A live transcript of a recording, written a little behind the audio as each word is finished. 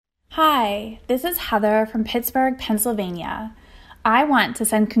Hi, this is Heather from Pittsburgh, Pennsylvania. I want to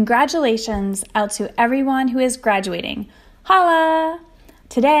send congratulations out to everyone who is graduating. Holla!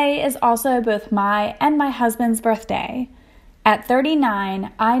 Today is also both my and my husband's birthday. At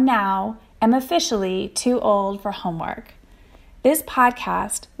 39, I now am officially too old for homework. This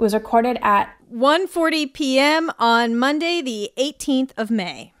podcast was recorded at 1:40 p.m. on Monday, the 18th of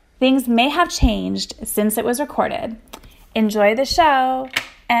May. Things may have changed since it was recorded. Enjoy the show,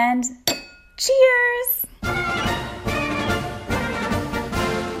 and cheers!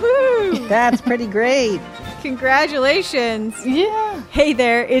 Woo! That's pretty great. Congratulations. Yeah. Hey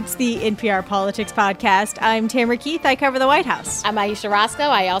there, it's the NPR Politics Podcast. I'm Tamara Keith. I cover the White House. I'm Aisha Roscoe.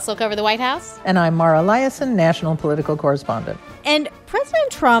 I also cover the White House. And I'm Mara Liasson, national political correspondent. And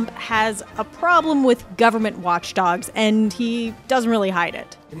President Trump has a problem with government watchdogs, and he doesn't really hide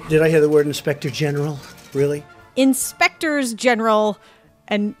it. Did I hear the word Inspector General? Really? Inspectors General,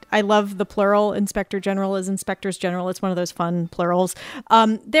 and I love the plural. Inspector General is Inspectors General. It's one of those fun plurals.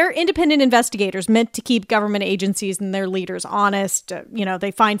 They're independent investigators meant to keep government agencies and their leaders honest.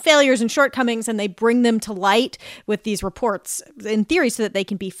 They find failures and shortcomings and they bring them to light with these reports in theory so that they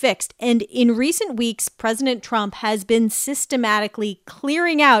can be fixed. And in recent weeks, President Trump has been systematically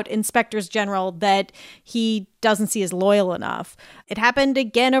clearing out Inspectors General that he doesn't see as loyal enough. It happened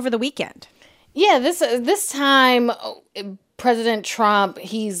again over the weekend. Yeah, this time, President Trump,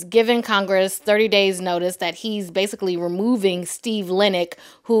 he's given Congress 30 days notice that he's basically removing Steve Linick,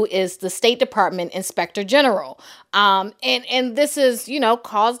 who is the State Department Inspector General. And this has,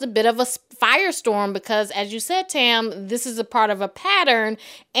 caused a bit of a firestorm because, as you said, Tam, this is a part of a pattern,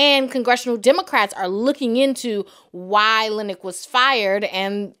 and congressional Democrats are looking into why Linick was fired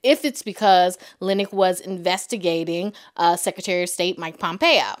and if it's because Linick was investigating Secretary of State Mike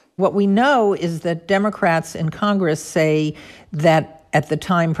Pompeo. What we know is that Democrats in Congress say that at the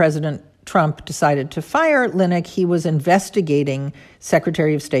time President Trump decided to fire Linick, he was investigating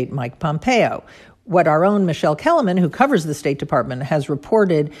Secretary of State Mike Pompeo. What our own Michelle Kellerman, who covers the State Department, has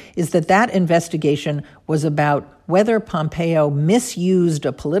reported is that investigation was about whether Pompeo misused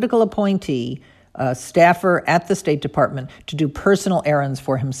a political appointee, a staffer at the State Department, to do personal errands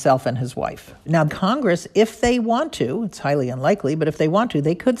for himself and his wife. Now, Congress, if they want to, it's highly unlikely, but if they want to,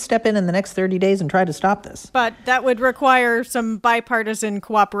 they could step in the next 30 days and try to stop this. But that would require some bipartisan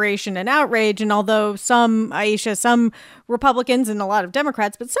cooperation and outrage. And although some Republicans and a lot of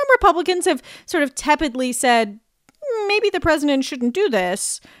Democrats, but some Republicans have sort of tepidly said, maybe the president shouldn't do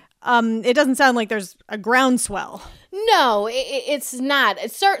this, it doesn't sound like there's a groundswell. No, it's not.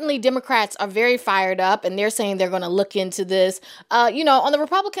 Certainly, Democrats are very fired up, and they're saying they're going to look into this. On the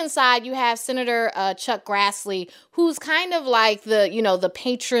Republican side, you have Senator Chuck Grassley, who's kind of like the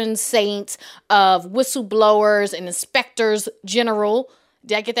patron saint of whistleblowers and inspectors general.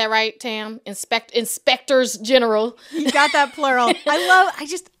 Did I get that right, Tam? Inspectors general. You got that plural.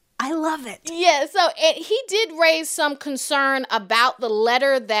 I love it. Yeah, so he did raise some concern about the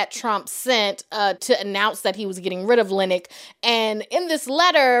letter that Trump sent to announce that he was getting rid of Linick. And in this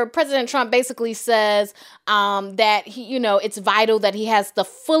letter, President Trump basically says that it's vital that he has the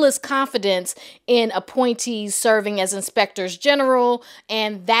fullest confidence in appointees serving as inspectors general,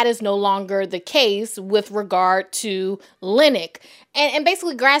 and that is no longer the case with regard to Linick. And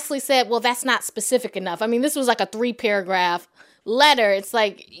basically Grassley said, well, that's not specific enough. I mean, this was like a 3-paragraph letter. It's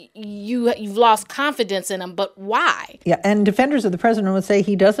like you've lost confidence in him, but why? Yeah, and defenders of the president would say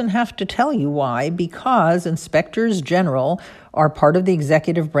he doesn't have to tell you why, because inspectors general are part of the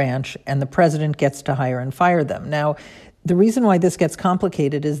executive branch and the president gets to hire and fire them. Now, the reason why this gets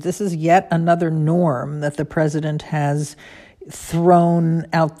complicated is this is yet another norm that the president has thrown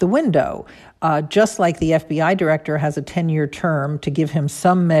out the window. Just like the FBI director has a 10-year term to give him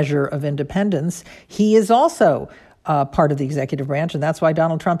some measure of independence, he is also part of the executive branch, and that's why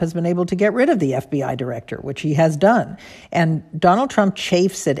Donald Trump has been able to get rid of the FBI director, which he has done. And Donald Trump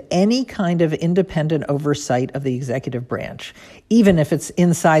chafes at any kind of independent oversight of the executive branch, even if it's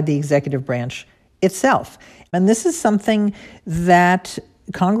inside the executive branch itself. And this is something that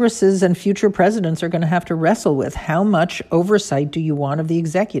Congresses and future presidents are going to have to wrestle with. How much oversight do you want of the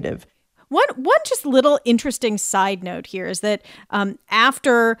executive? One just little interesting side note here is that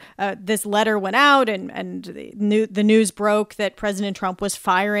after this letter went out and the news broke that President Trump was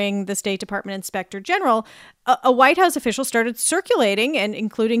firing the State Department Inspector General, a White House official started circulating, and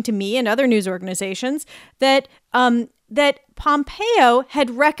including to me and other news organizations, that Pompeo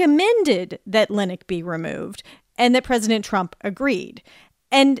had recommended that Linick be removed and that President Trump agreed.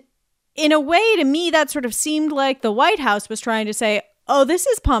 And in a way, to me, that sort of seemed like the White House was trying to say, oh, this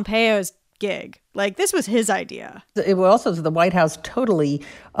is Pompeo's gig. Like, this was his idea. It was also the White House totally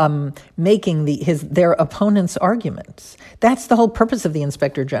making their opponents' arguments. That's the whole purpose of the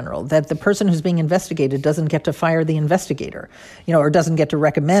Inspector General, that the person who's being investigated doesn't get to fire the investigator, or doesn't get to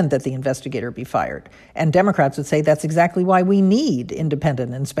recommend that the investigator be fired. And Democrats would say that's exactly why we need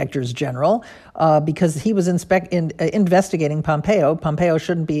independent inspectors general, because he was investigating Pompeo. Pompeo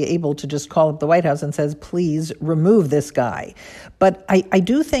shouldn't be able to just call up the White House and says, please remove this guy. But I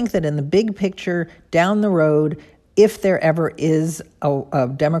do think that in the big picture, down the road, if there ever is a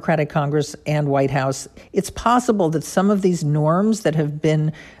Democratic Congress and White House, it's possible that some of these norms that have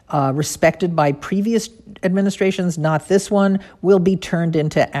been respected by previous administrations, not this one, will be turned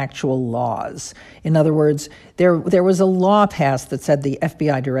into actual laws. In other words, there was a law passed that said the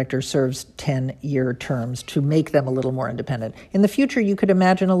FBI director serves 10-year terms to make them a little more independent. In the future, you could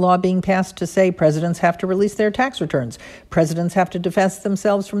imagine a law being passed to say presidents have to release their tax returns. Presidents have to divest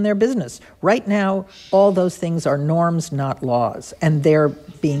themselves from their business. Right now, all those things are norms, not laws, and they're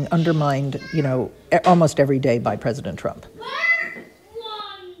being undermined, almost every day by President Trump.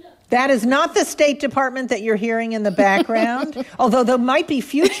 That is not the State Department that you're hearing in the background, although there might be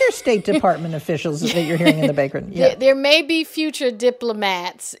future State Department officials that you're hearing in the background. Yeah. There may be future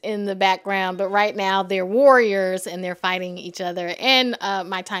diplomats in the background, but right now they're warriors and they're fighting each other and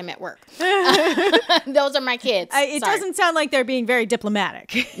my time at work. Those are my kids. It doesn't sound like they're being very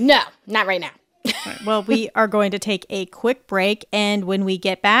diplomatic. No, not right now. Well, we are going to take a quick break, and when we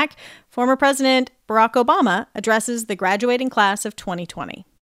get back, former President Barack Obama addresses the graduating class of 2020.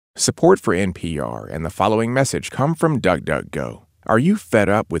 Support for NPR and the following message come from DuckDuckGo. Are you fed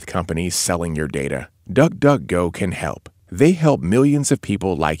up with companies selling your data? DuckDuckGo can help. They help millions of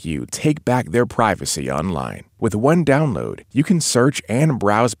people like you take back their privacy online. With one download, you can search and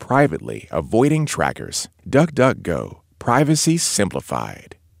browse privately, avoiding trackers. DuckDuckGo. Privacy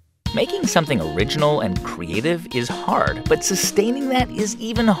simplified. Making something original and creative is hard, but sustaining that is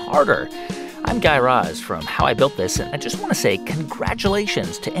even harder. I'm Guy Raz from How I Built This, and I just want to say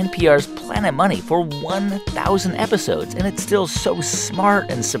congratulations to NPR's Planet Money for 1,000 episodes, and it's still so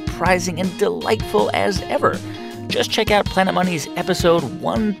smart and surprising and delightful as ever. Just check out Planet Money's episode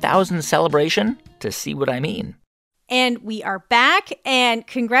 1000 celebration to see what I mean. And we are back, and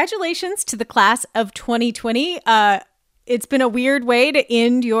congratulations to the class of 2020. It's been a weird way to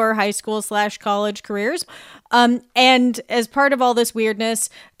end your high school/college careers. And as part of all this weirdness,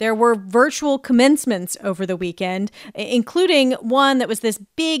 there were virtual commencements over the weekend, including one that was this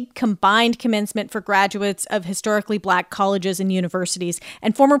big combined commencement for graduates of historically Black colleges and universities.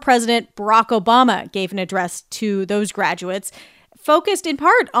 And former President Barack Obama gave an address to those graduates, focused in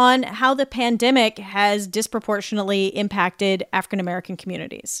part on how the pandemic has disproportionately impacted African-American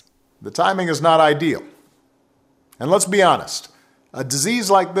communities. The timing is not ideal. And let's be honest, a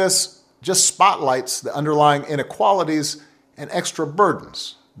disease like this just spotlights the underlying inequalities and extra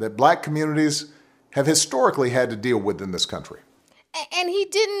burdens that Black communities have historically had to deal with in this country. And he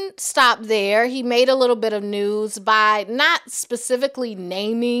didn't stop there. He made a little bit of news by not specifically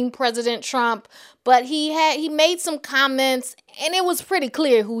naming President Trump, but he made some comments, and it was pretty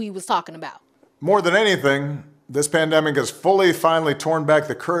clear who he was talking about. More than anything, this pandemic has finally torn back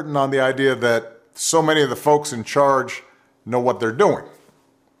the curtain on the idea that so many of the folks in charge know what they're doing.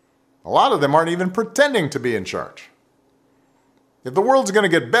 A lot of them aren't even pretending to be in charge. If the world's going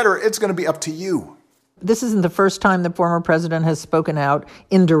to get better, it's going to be up to you. This isn't the first time the former president has spoken out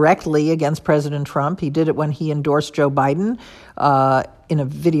indirectly against President Trump. He did it when he endorsed Joe Biden in a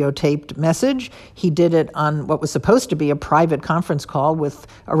videotaped message. He did it on what was supposed to be a private conference call with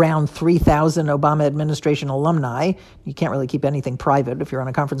around 3,000 Obama administration alumni. You can't really keep anything private if you're on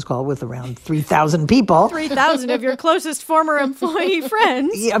a conference call with around 3,000 people. 3,000 of your closest former employee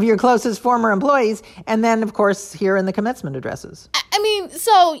friends. Of your closest former employees. And then, of course, here in the commencement addresses. I mean,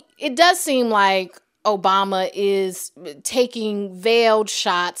 so it does seem like Obama is taking veiled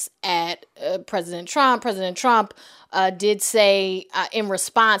shots at President Trump. President Trump did say in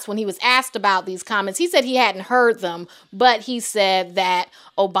response when he was asked about these comments, he said he hadn't heard them, but he said that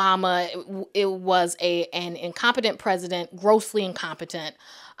Obama it was an incompetent president, grossly incompetent.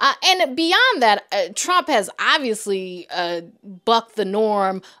 And beyond that, Trump has obviously bucked the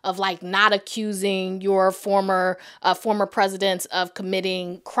norm of not accusing your former presidents of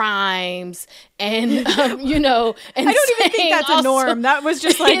committing crimes, and and I don't even think that's a norm. That was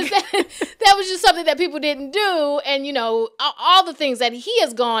just that was just something that people didn't do, and all the things that he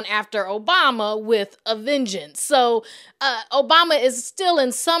has gone after Obama with a vengeance. So Obama is still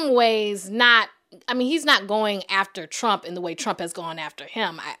in some ways not. I mean, he's not going after Trump in the way Trump has gone after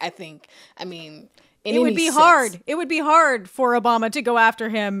him, I think. I mean, It would be hard. It would be hard for Obama to go after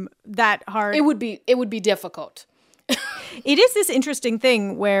him that hard. It would be difficult. It is this interesting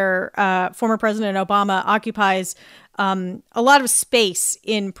thing where former President Obama occupies a lot of space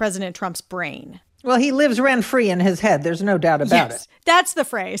in President Trump's brain. Well, he lives rent-free in his head. There's no doubt about it. That's the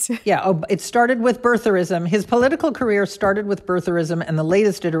phrase. Yeah, it started with birtherism. His political career started with birtherism, and the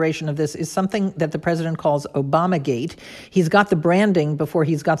latest iteration of this is something that the president calls Obamagate. He's got the branding before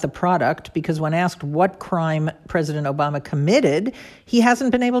he's got the product, because when asked what crime President Obama committed, he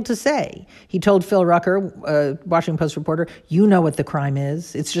hasn't been able to say. He told Phil Rucker, a Washington Post reporter, "You know what the crime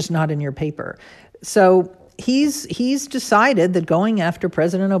is. It's just not in your paper." So he's decided that going after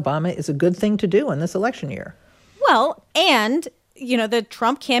President Obama is a good thing to do in this election year. Well, and, the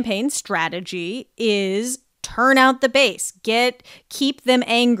Trump campaign strategy is turn out the base, keep them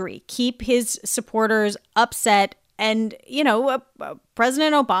angry, keep his supporters upset. And,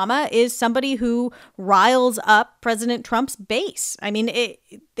 President Obama is somebody who riles up President Trump's base. I mean,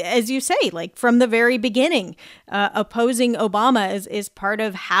 as you say, like from the very beginning, opposing Obama is part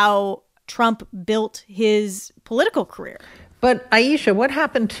of how Trump built his political career. But Aisha, what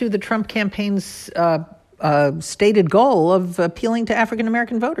happened to the Trump campaign's stated goal of appealing to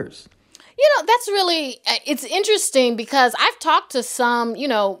African-American voters? That's really, it's interesting because I've talked to some,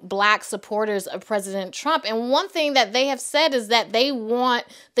 Black supporters of President Trump. And one thing that they have said is that they want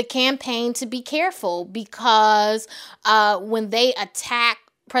the campaign to be careful because when they attack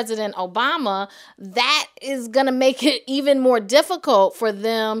President Obama, that is going to make it even more difficult for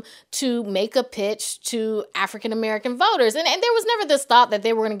them to make a pitch to African-American voters. And there was never this thought that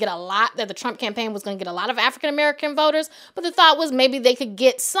they were going to get that the Trump campaign was going to get a lot of African-American voters, but the thought was maybe they could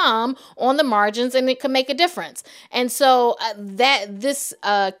get some on the margins and it could make a difference. And so this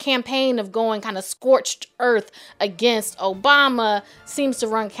campaign of going kind of scorched earth against Obama seems to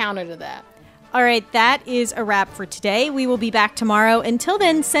run counter to that. All right, that is a wrap for today. We will be back tomorrow. Until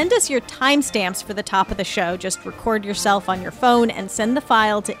then, send us your timestamps for the top of the show. Just record yourself on your phone and send the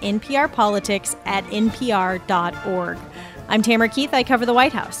file to nprpolitics@npr.org. I'm Tamara Keith. I cover the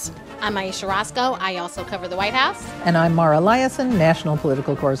White House. I'm Aisha Roscoe. I also cover the White House. And I'm Mara Liasson, national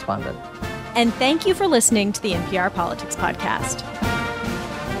political correspondent. And thank you for listening to the NPR Politics Podcast.